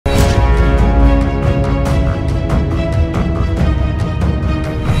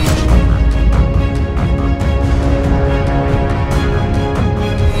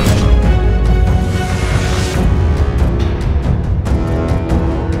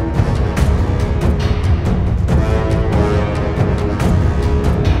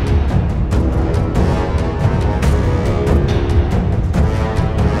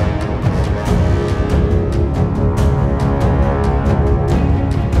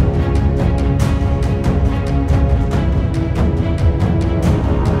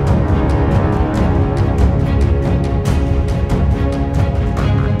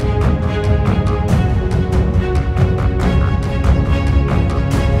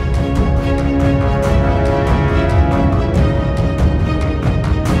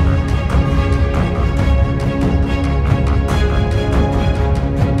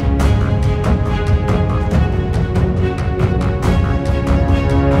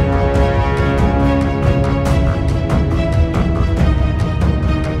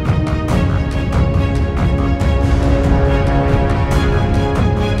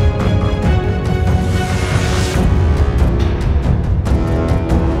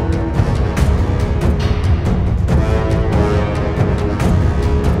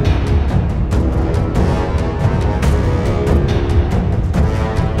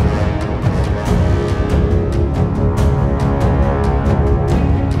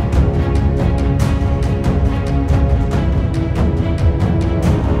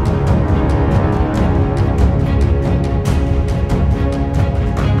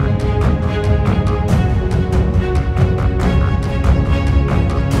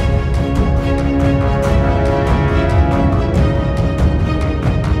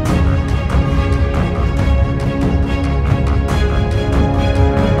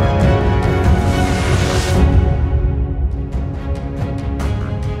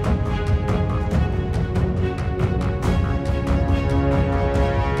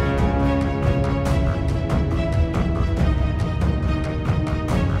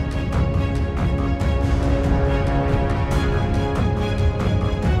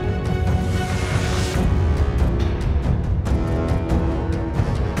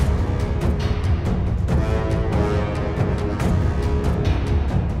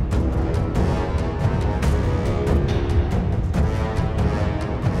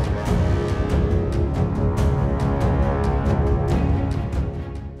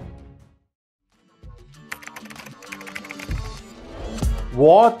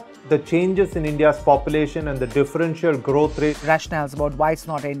what the changes in India's population and the differential growth rate. Rationales about why it's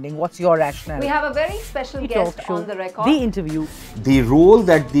not ending. What's your rationale? We have a very special guest on the record. The interview. The role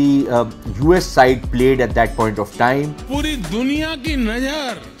that the US side played at that point of time. पूरी दुनिया की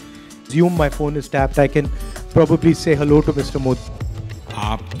नजर. Assume my phone is tapped. I can probably say hello to Mr. Modi.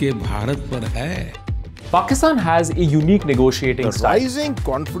 आपके भारत पर है. Pakistan has a unique negotiating style. The rising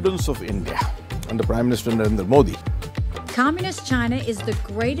confidence of India under Prime Minister Narendra Modi. Communist China is the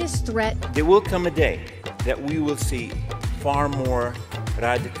greatest threat. There will come a day that we will see far more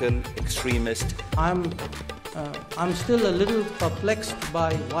radical extremist. I'm still a little perplexed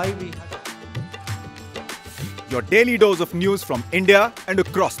by why we. Your daily dose of news from India and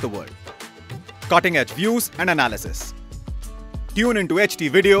across the world. Cutting edge views and analysis. Tune into HT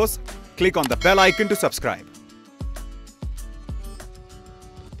videos. Click on the bell icon to subscribe.